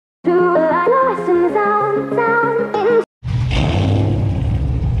Alright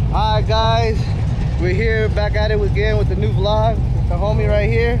guys, we're here back at it again with the new vlog. The homie right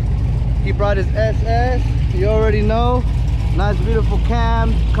here, he brought his SS, you already know. Nice beautiful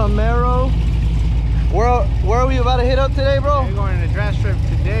Camaro. Where are we about to hit up today, bro? We're going on a drag strip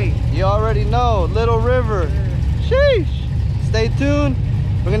today. You already know, Little River. Sheesh. Stay tuned.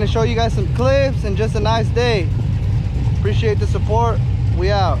 We're gonna show you guys some clips and just a nice day. Appreciate the support.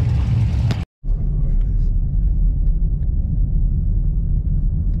 We out.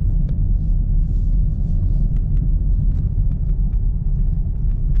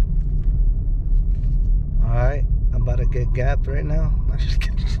 All right, I'm about to get gapped right now. I'm just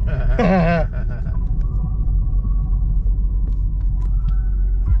kidding.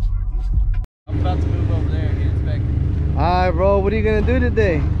 I'm about to move over there and get inspected. Alright bro, what are you gonna do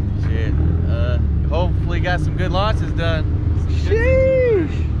today? Shit, hopefully got some good launches done.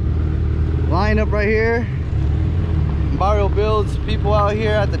 Sheesh! Line up right here. Mario builds people out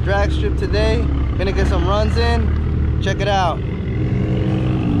here at the drag strip today. Gonna get some runs in. Check it out.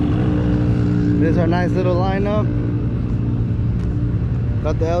 This is our nice little lineup.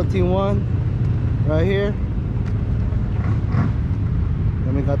 Got the LT1 right here.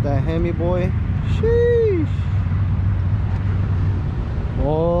 Then we got that Hemi boy. Sheesh!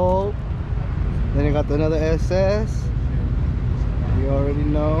 Oh, then you got another SS. You already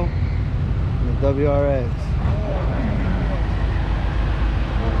know. And the WRX.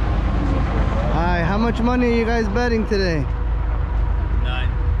 Alright, how much money are you guys betting today? None.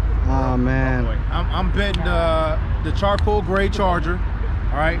 Oh man. I'm betting the charcoal gray Charger.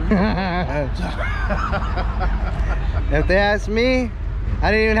 All right. If they ask me,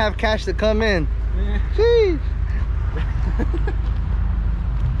 I didn't even have cash to come in. Jeez.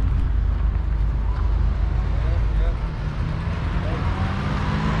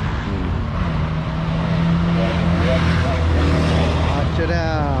 Watch it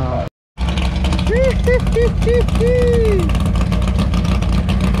out.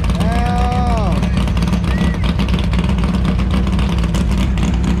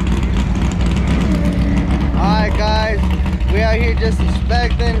 Alright guys, we out here just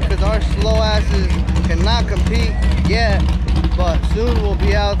inspecting because our slow asses cannot compete yet, but soon we'll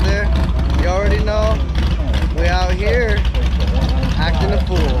be out there. You already know, we out here acting a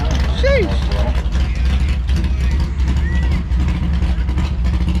fool. Sheesh!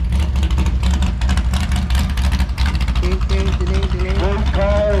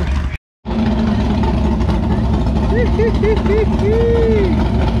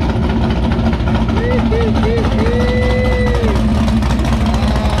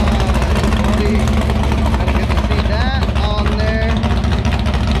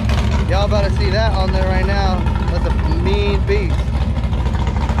 Y'all about to see that on there right now. That's a mean beast.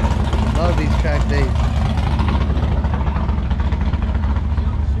 Love these track days.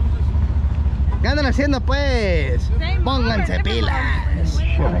 ¿Qué andan haciendo pues? Pónganse pilas.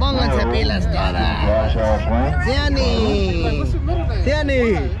 Pónganse pilas todas. Siani.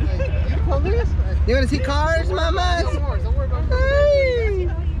 Siani. You want to see cars, mamas? Hey.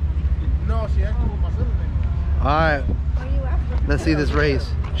 No, she actually with my sister. Alright. Let's see this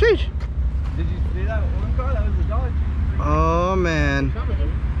race. Sheesh. Did you see that one car? That was the Dodge. Oh man.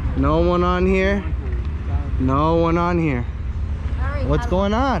 No one on here. No one on here. What's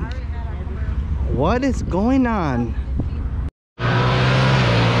going on? What is going on?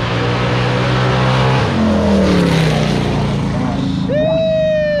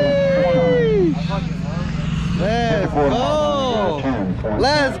 Let's go!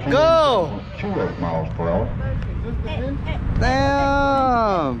 Let's go! 2 miles per hour.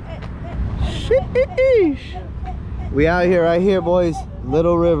 Damn! Sheesh! We out here, right here, boys.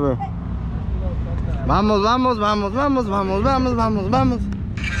 Little River. Vamos, vamos, vamos, vamos, vamos, vamos, vamos, vamos.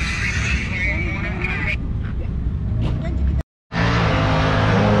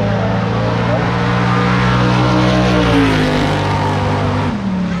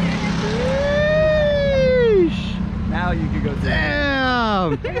 Now you can go.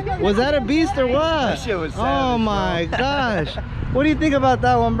 Damn! Was that a beast or what? That shit was savage, oh my bro. gosh. What do you think about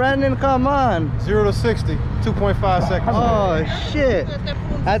that one, Brandon? Come on. 0 to 60, 2.5 seconds. Oh shit.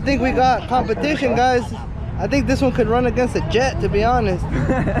 I think we got competition, guys. I think this one could run against a jet, to be honest.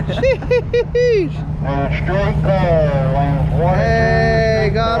 Sheesh. Straight car, lanes 1 Hey,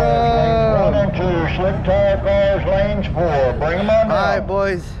 and 2. got Lanes 1 and 2. Slick tire cars, lanes 4. Bring them on down. Alright,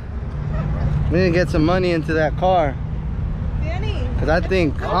 boys. We need to get some money into that car. Because I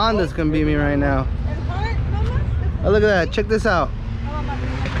think Honda's going to beat me right now. Oh, look at that. Check this out.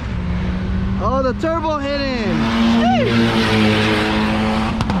 Oh, the turbo hitting.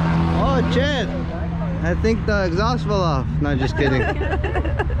 Oh, jet. shit. I think the exhaust fell off. No, just kidding.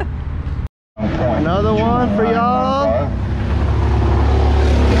 Another one for y'all.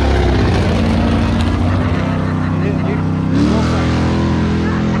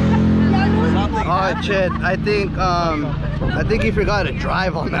 Oh shit, I think he forgot to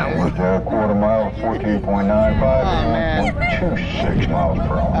drive on that one. Quarter mile, 14.95. Oh man. 26 miles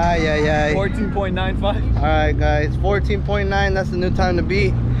per hour. Ay, ay, ay. 14.95. Alright guys, 14.9, that's the new time to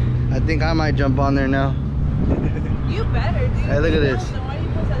beat. I think I might jump on there now. You better, dude. Hey, look at this.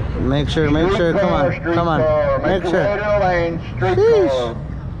 Make sure, come on. Make sure. Sheesh.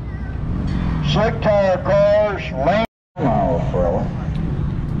 Slick tire cars, lane miles per hour.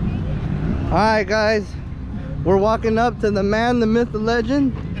 Alright guys, we're walking up to the man, the myth, the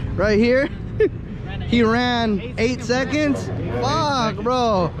legend, right here. He ran 8 seconds. Fuck,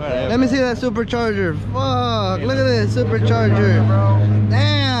 bro. Let me see that supercharger. Fuck, look at this supercharger.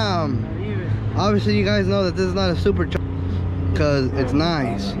 Damn. Obviously you guys know that this is not a supercharger because it's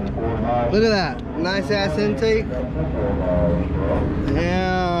nice. Look at that, nice ass intake.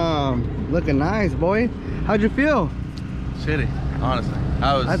 Damn, looking nice, boy. How'd you feel? Shitty, honestly.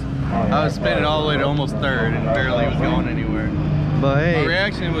 I was spinning all the way to almost third and barely was going anywhere. But My hey,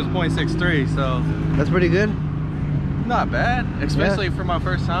 reaction was 0.63, so that's pretty good. not bad, especially for my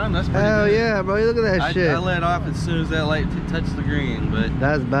first time. That's pretty Hell good. yeah, bro, look at that shit. I let off as soon as that light touched the green, but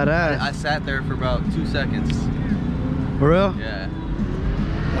That's badass. I sat there for about 2 seconds. For real? Yeah.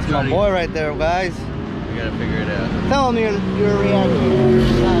 That's my boy right there, guys. We gotta figure it out. Tell him your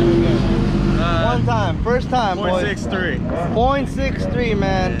reaction. One time, first time, boy. 0.63. 0.63,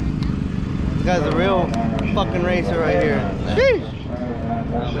 man. This guy's a real fucking racer right here. Sheesh.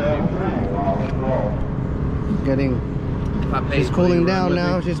 She's cooling down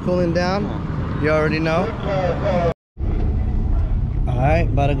now. She's cooling down. You already know. Alright,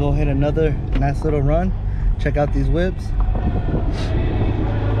 about to go hit another nice little run. Check out these whips.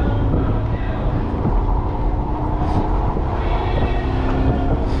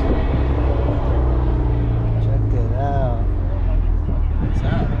 Check it out. What's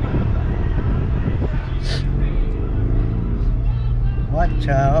up? Watch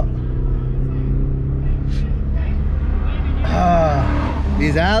out. Ah,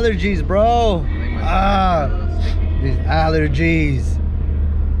 these allergies, bro. Ah, these allergies.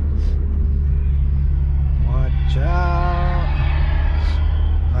 Watch out.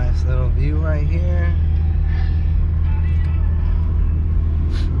 Nice little view right here.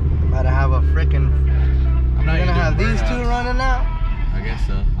 About to have a freaking. I'm not We're gonna have these two burnouts. running out. I guess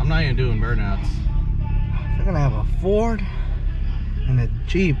so. I'm not even doing burnouts. They're gonna have a Ford and a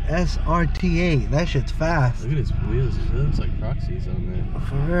Jeep SRT8. That shit's fast. Look at his wheels. It looks like proxies on there.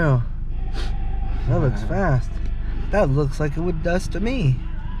 For real. That looks fast. That looks like it would dust to me.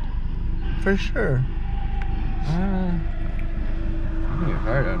 For sure. You're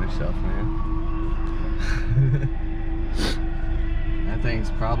hard on yourself, man. That thing's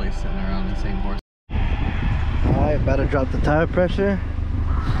probably sitting around the same horse. Alright, better drop the tire pressure.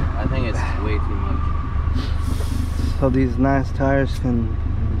 I think it's way too much. So these nice tires can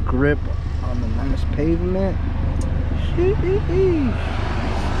grip on the nice pavement. Sheesh.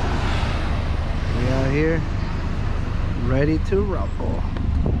 We out here ready to rumble.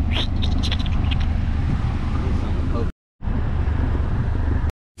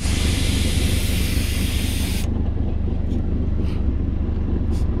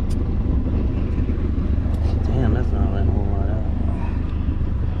 Damn, that's not letting a whole lot out.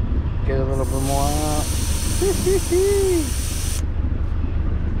 Get a little bit more out.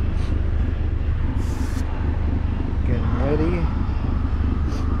 Getting ready.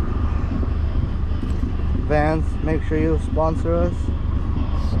 Vans, make sure you sponsor us.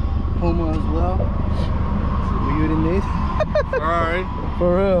 Puma as well. We using these? Alright. For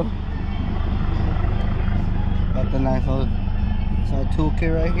real. Got the nice little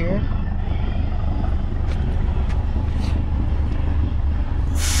toolkit right here.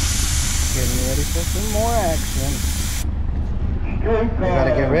 Getting ready for some more action. We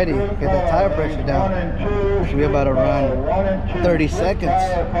gotta get ready, get that tire pressure down. We're about to run 30 seconds.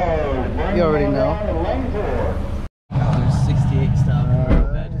 You already know. There's 68 stop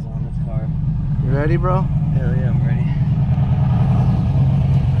badges on this car. You ready, bro? Hell yeah, I'm ready.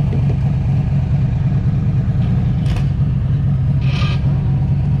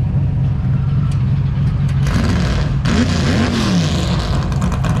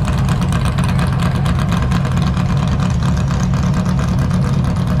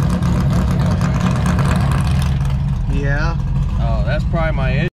 Yeah. Oh, that's probably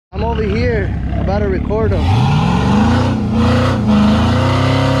my issue. I'm over here about to record them.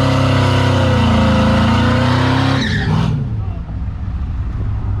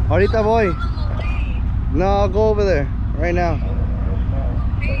 Ahorita voy. No, I'll go over there right now.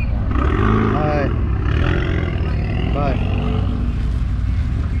 Alright. Bye.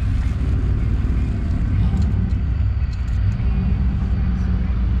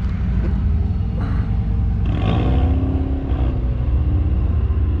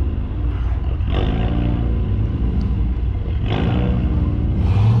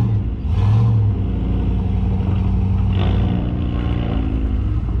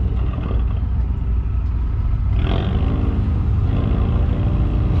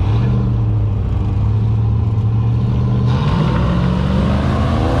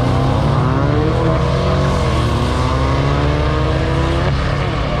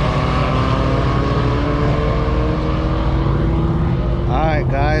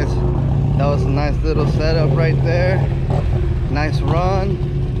 Guys, that was a nice little setup right there. Nice run.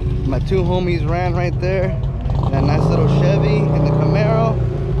 My two homies ran right there. That nice little Chevy and the Camaro.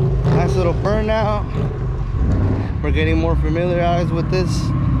 Nice little burnout. We're getting more familiarized with this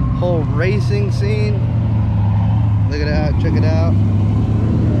whole racing scene. Look at that, check it out.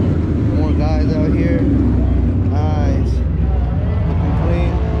 More guys out here. Nice. Looking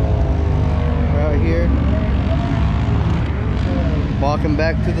clean. We're out here. Walking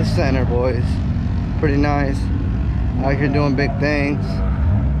back to the center, boys. Pretty nice. Out here doing big things.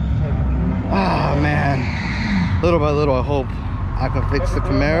 Ah, man. Little by little, I hope I can fix the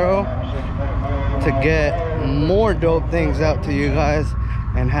Camaro to get more dope things out to you guys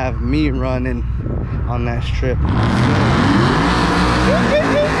and have me running on that strip.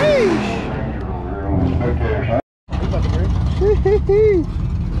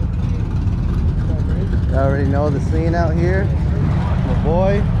 You already know the scene out here. My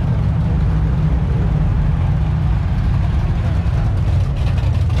boy.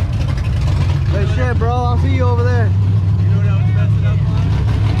 Good shit, bro. I'll see you over there. You know what I was messing up on?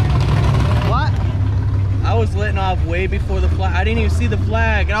 What? I was letting off way before the flag. I didn't even see the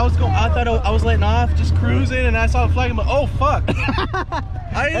flag, and I thought I was letting off, just cruising, and I saw the flag. I'm like, oh fuck!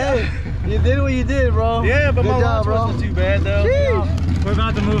 Hey, you did what you did, bro. Yeah, but good my job, launch bro. wasn't too bad though. Sheesh. We're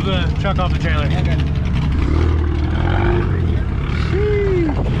about to move the truck off the trailer. Sheesh.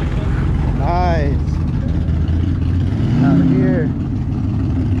 Nice. Out here.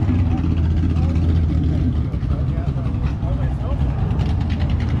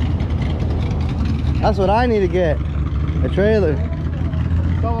 That's what I need to get. A trailer.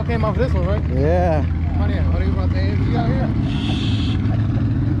 That's what came off this one, right? Yeah. Funny, what do you want the AMG out here?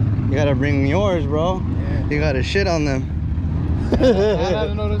 You gotta bring yours, bro. Yeah. You gotta shit on them. I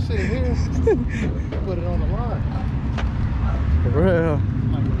didn't know this shit here. Put it on the line. For real.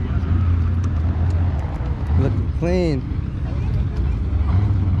 Looking clean.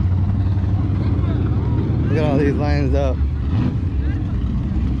 Look at all these lines up.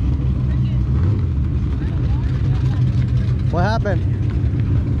 What happened?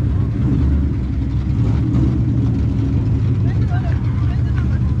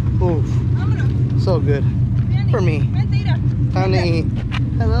 Oof. So good. For me. Time to eat.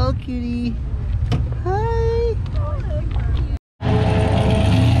 Hello, kitty. Hi.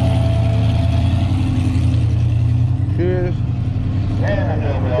 Cheers.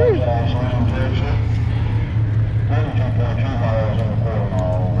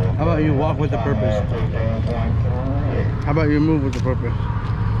 How about you walk with a purpose? How about you move with a purpose?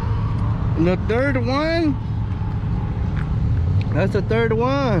 And the third one? That's the third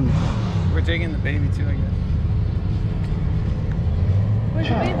one. We're taking the baby too, I guess. Where's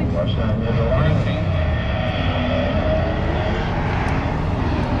the baby?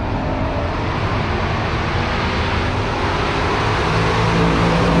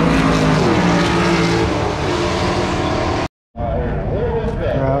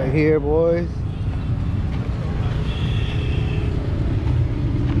 We're out here, boys.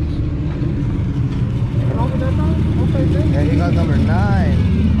 Yeah, he got number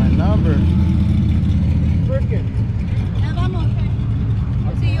 9. My number. Ya vamos.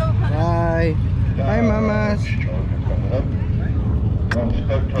 I'll see you. Bye. Bye, mamas.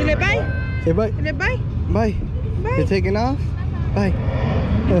 Dile bye. Say bye. Dile bye. Bye. Bye. You're taking off? Bye.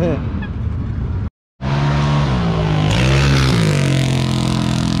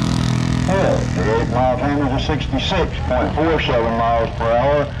 The 8-mile time is 66.47 miles per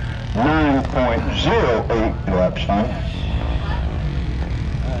hour, 9.08 laps time.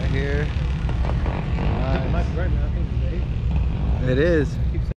 Out here. It is.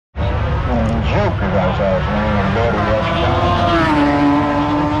 Joker guys out there in better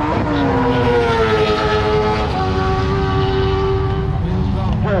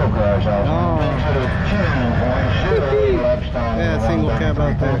Joker guys out there. 10.08 laps time. Yeah, that single cab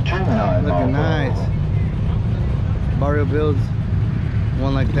out there. Looking nice. Barrio builds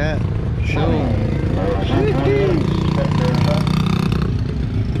one like that. Shoom.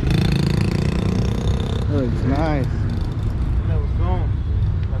 Looks nice. That was gone.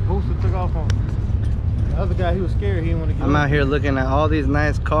 That booster took off on him. The other guy, he was scared. He didn't want to get I'm on. out here looking at all these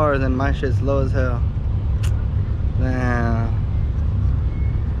nice cars and my shit's low as hell. Damn.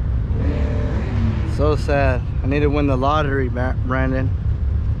 So sad. I need to win the lottery, Brandon.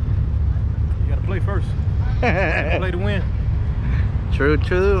 You gotta play first. You gotta play to win. True,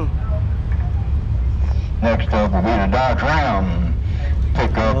 true. Next up will be the Dodge Ram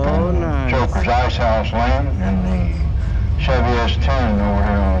pickup in nice. Joker's Ice House Lane and the Chevy S10 over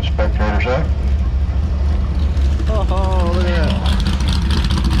here on the spectator side. Oh, look at that.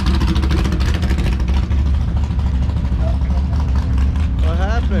 What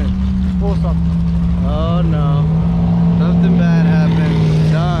happened? Pull something. Oh no. Something bad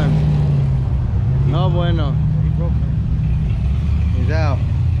happened. Done. No bueno. He broke me. He's out.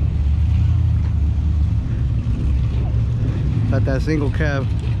 Got that single cab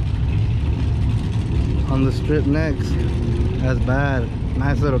on the strip next. That's bad.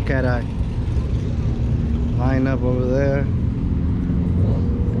 Nice little cat eye. Line up over there.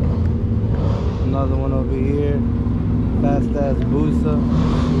 Another one over here. Fast ass Busa.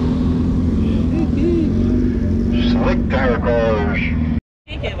 Slick tire cars.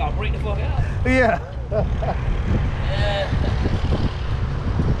 He can't about break the fuck out. Yeah.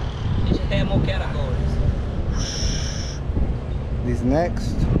 They should have more categories. These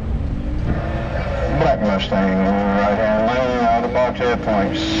next. Black Mustang in the right hand lane out of the box at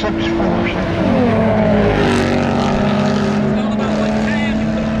point 646. It's all about what time you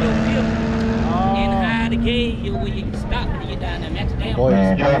put on your vehicle and how the gauge you where you can stop when you get down there. That's damn. Boy,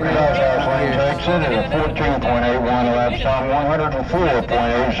 The Joker's Ice House Lane takes it at a 14.81 laps time,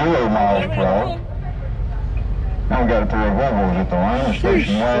 104.80 miles per hour. Now we got a pair of Volvos at the line, a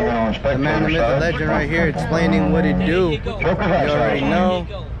station wagon on The man, the spectator myth, the side. legend right here explaining what he do. Joker's You Ice House already Lane. know.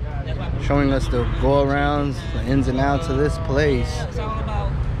 Showing us the go-arounds, the ins and outs of this place. It's all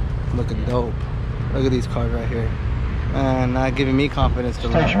about Looking dope. Look at these cars right here. Man, not giving me confidence to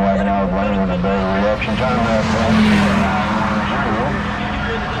Station run. wagon out of lane with a better reaction time at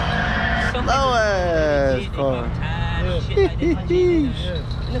Slow ass car.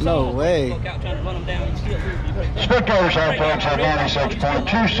 No way. Spectator side flags at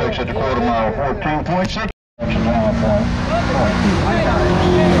 96.26 at the quarter mile, 14.6.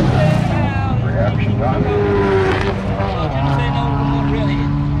 Reaction time.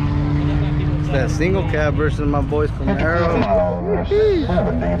 It's that single cab versus my boys from Arrow.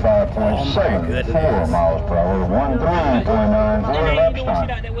 75.74 miles per hour, 13.94 laps time.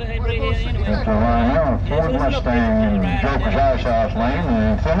 It's a line here on Ford Mustang in Joker's Ice House Lane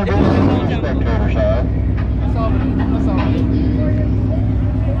and Infinity on the spectator side. That's all.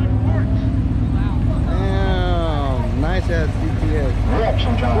 Damn, nice ass CTS.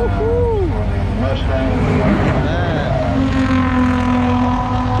 Reaction time for the Mustang. Man,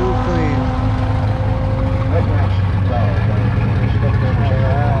 too clean.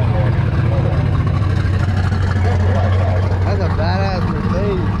 That's a badass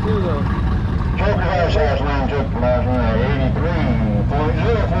Mercedes too though. Joker's Ice House Lane took the last one at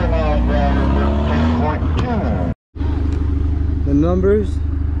 83.04 miles per hour, 13.2. The numbers.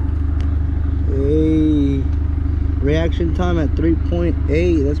 Hey, reaction time at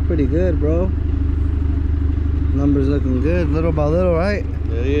 3.8. That's pretty good, bro. Numbers looking good, little by little, right?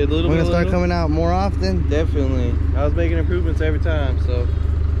 Yeah, little We're bit. gonna start coming out more often. Definitely. I was making improvements every time, so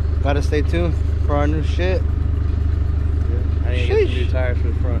Gotta stay tuned for our new shit. I need to get some new Sheesh. tires for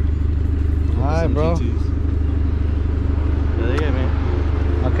the front. All right, Some bro. T2s. Yeah, yeah, man.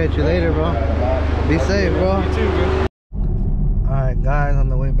 I'll catch you later, bro. Be safe, bro. You too, bro. All right, guys, on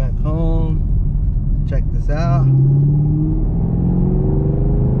the way back home. Check this out.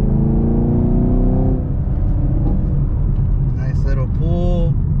 Nice little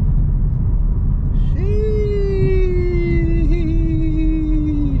pool.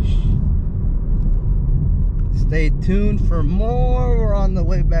 Sheesh. Stay tuned for more. We're on the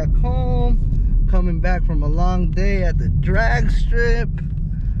way back home. Coming back from a long day at the drag strip.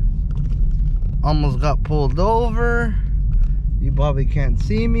 Almost got pulled over. You probably can't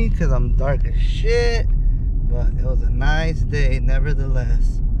see me because I'm dark as shit. But it was a nice day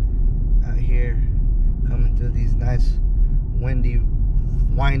nevertheless. Out here coming through these nice windy,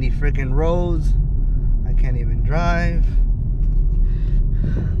 windy freaking roads. I can't even drive.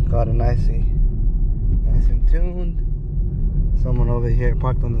 Got a nice and tuned. Someone over here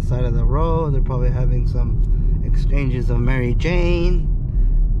parked on the side of the road. They're probably having some Exchanges of Mary Jane.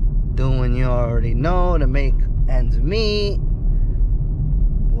 Doing you already know to make ends meet.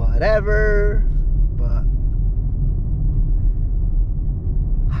 Whatever. But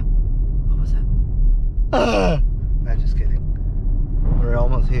what was that? Not just kidding. We're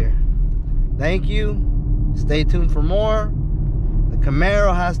almost here. Thank you. Stay tuned for more. The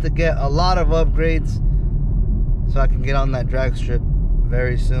Camaro has to get a lot of upgrades so I can get on that drag strip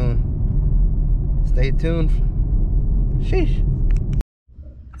very soon. Stay tuned. Sheesh.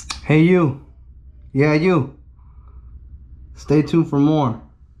 Hey you. Yeah, you. Stay tuned for more.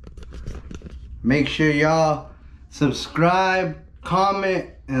 Make sure y'all subscribe, comment,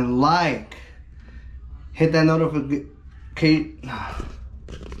 and like. Hit that notification.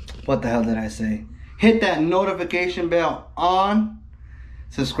 What the hell did I say? Hit that notification bell on.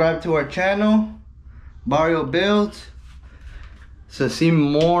 Subscribe to our channel, Barrio Builds, to see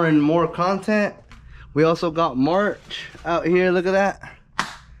more and more content. We also got merch out here. Look at that.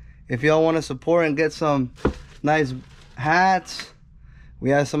 If y'all want to support and get some nice hats, we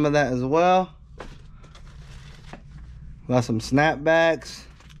have some of that as well. We got some snapbacks.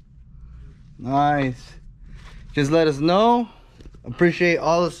 Nice. Just let us know. Appreciate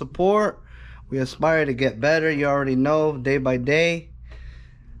all the support. We aspire to get better. You already know, day by day.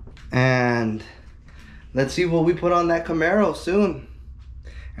 And let's see what we put on that Camaro soon.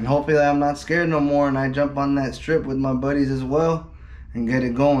 And hopefully I'm not scared no more and I jump on that strip with my buddies as well and get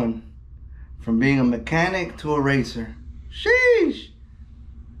it going. From being a mechanic to a racer. Sheesh.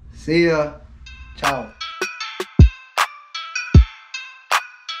 See ya. Ciao.